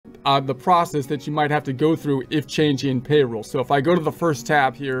the process that you might have to go through if changing payroll. So if I go to the first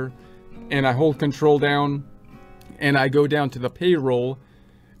tab here and I hold control down and I go down to the payroll,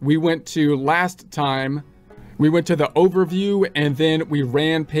 we went to last time, we went to the overview and then we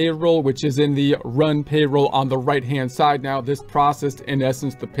ran payroll, which is in the run payroll on the right hand side. Now this processed in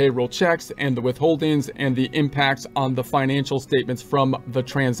essence the payroll checks and the withholdings and the impacts on the financial statements from the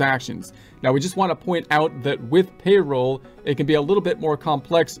transactions. Now we just want to point out that with payroll, it can be a little bit more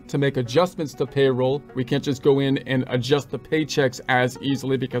complex to make adjustments to payroll. We can't just go in and adjust the paychecks as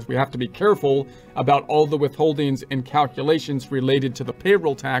easily because we have to be careful about all the withholdings and calculations related to the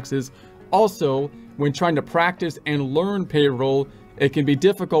payroll taxes. Also, when trying to practice and learn payroll, it can be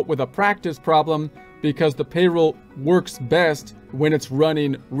difficult with a practice problem because the payroll works best when it's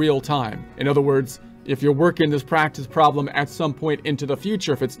running real time. In other words, if you're working this practice problem at some point into the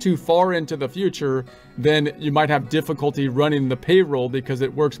future, if it's too far into the future, then you might have difficulty running the payroll because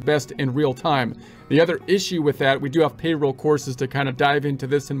it works best in real time. The other issue with that, we do have payroll courses to kind of dive into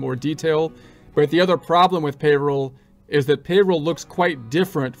this in more detail, but the other problem with payroll is that payroll looks quite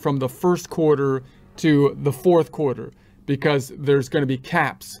different from the first quarter to the fourth quarter because there's going to be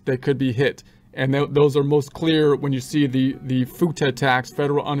caps that could be hit. And those are most clear when you see the FUTA tax,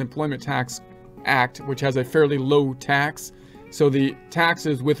 Federal Unemployment Tax Act, which has a fairly low tax. So the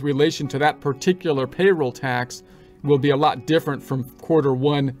taxes with relation to that particular payroll tax will be a lot different from quarter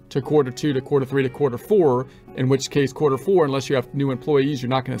one to quarter two to quarter three to quarter four, in which case quarter four, unless you have new employees, you're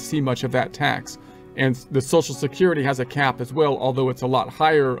not going to see much of that tax. And the Social Security has a cap as well, although it's a lot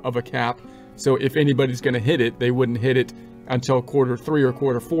higher of a cap. So if anybody's going to hit it, they wouldn't hit it until quarter three or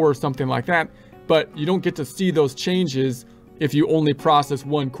quarter four or something like that. But you don't get to see those changes if you only process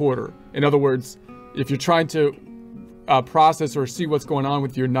one quarter. In other words, if you're trying to process or see what's going on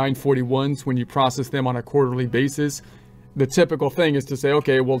with your 941s when you process them on a quarterly basis, the typical thing is to say,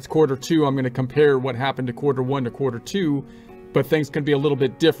 okay, well, it's quarter two. I'm going to compare what happened to quarter one to quarter two, but things can be a little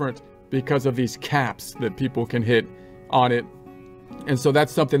bit different because of these caps that people can hit on it. And so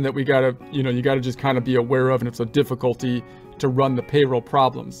that's something that we gotta, you gotta just kind of be aware of, and it's a difficulty to run the payroll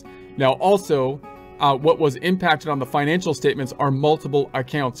problems. Now also, what was impacted on the financial statements are multiple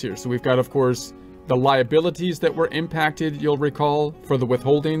accounts here. So we've got, of course, the liabilities that were impacted, you'll recall, for the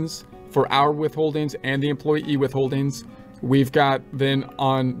withholdings, for our withholdings and the employee withholdings. We've got then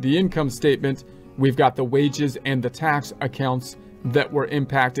on the income statement, we've got the wages and the tax accounts that were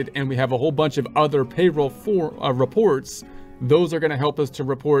impacted, and we have a whole bunch of other payroll reports. Those are going to help us to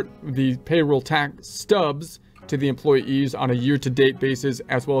report the payroll tax stubs to the employees on a year-to-date basis,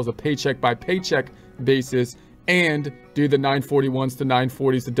 as well as a paycheck-by-paycheck basis, and do the 941s, the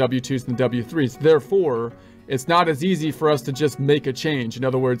 940s, the W-2s, and the W-3s. Therefore, it's not as easy for us to just make a change. In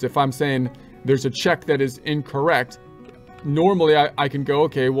other words, if I'm saying there's a check that is incorrect, normally I can go,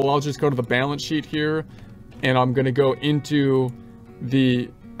 okay, well, I'll just go to the balance sheet here, and I'm going to go into the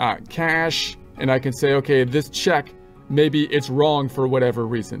cash, and I can say, okay, this check, maybe it's wrong for whatever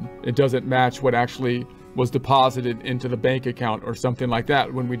reason. It doesn't match what actually was deposited into the bank account or something like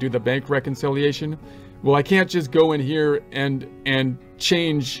that when we do the bank reconciliation. Well, I can't just go in here and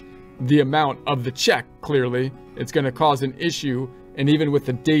change the amount of the check. Clearly, it's going to cause an issue. And even with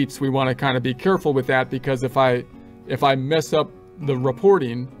the dates, we want to kind of be careful with that, because if I mess up the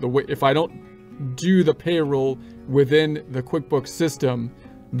reporting, if I don't do the payroll within the QuickBooks system,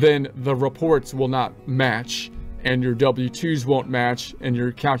 then the reports will not match, and your W-2s won't match, and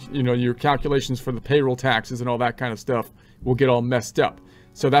your calculations for the payroll taxes and all that kind of stuff will get all messed up.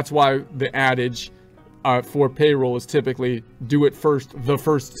 So that's why the adage for payroll is typically do it first the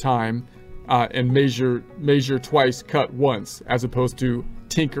first time, and measure twice, cut once, as opposed to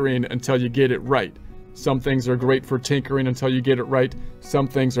tinkering until you get it right. Some things are great for tinkering until you get it right. Some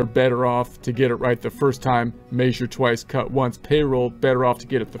things are better off to get it right the first time, measure twice, cut once. Payroll, better off to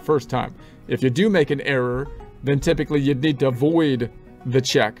get it the first time. If you do make an error, then typically you'd need to void the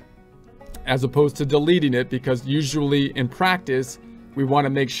check as opposed to deleting it, because usually in practice, we want to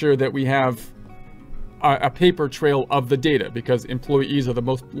make sure that we have a paper trail of the data, because employees are the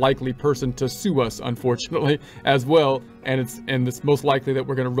most likely person to sue us, unfortunately, as well. And it's most likely that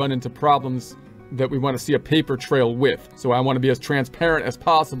we're going to run into problems that we want to see a paper trail with. So I want to be as transparent as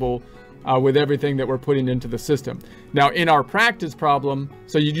possible with everything that we're putting into the system. Now, in our practice problem,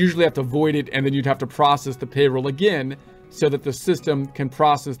 so you'd usually have to void it, and then you'd have to process the payroll again so that the system can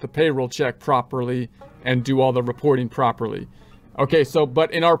process the payroll check properly and do all the reporting properly. Okay, so,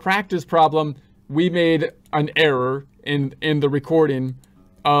 but in our practice problem, we made an error in the recording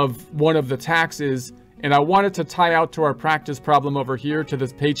of one of the taxes, And I wanted to tie out to our practice problem over here to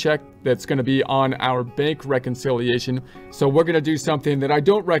this paycheck that's going to be on our bank reconciliation. So we're going to do something that I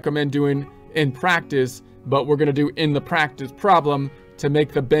don't recommend doing in practice, but we're going to do in the practice problem to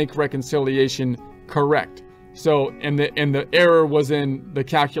make the bank reconciliation correct. So, and the error was in the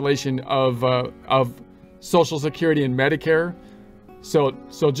calculation of Social Security and Medicare. So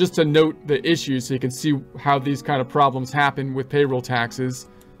just to note the issues so you can see how these kind of problems happen with payroll taxes,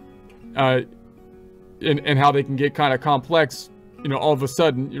 and how they can get kind of complex, you know, all of a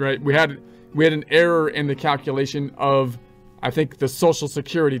sudden, right? We had an error in the calculation of, I think, the Social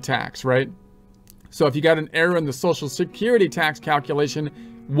Security tax, right? So if you got an error in the Social Security tax calculation,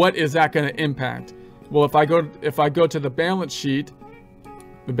 what is that going to impact? Well, if I go to the balance sheet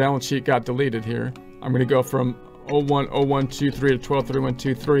got deleted here. I'm going to go from 010123 to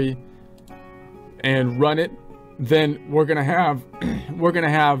 123123 and run it. Then we're going to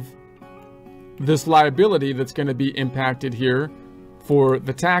have this liability that's going to be impacted here for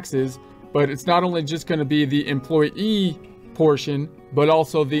the taxes, but it's not only just going to be the employee portion, but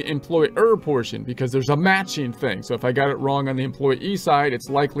also the employer portion, because there's a matching thing. So if I got it wrong on the employee side, it's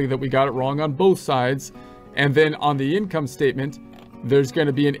likely that we got it wrong on both sides. And then on the income statement, there's going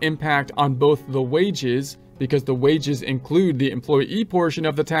to be an impact on both the wages, because the wages include the employee portion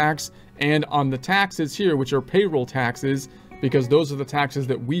of the tax, and on the taxes here, which are payroll taxes, because those are the taxes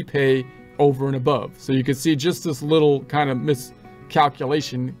that we pay over and above. So you can see just this little kind of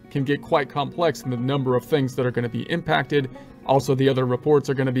miscalculation can get quite complex in the number of things that are going to be impacted. Also, the other reports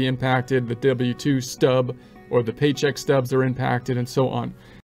are going to be impacted. The W-2 stub or the paycheck stubs are impacted, and so on.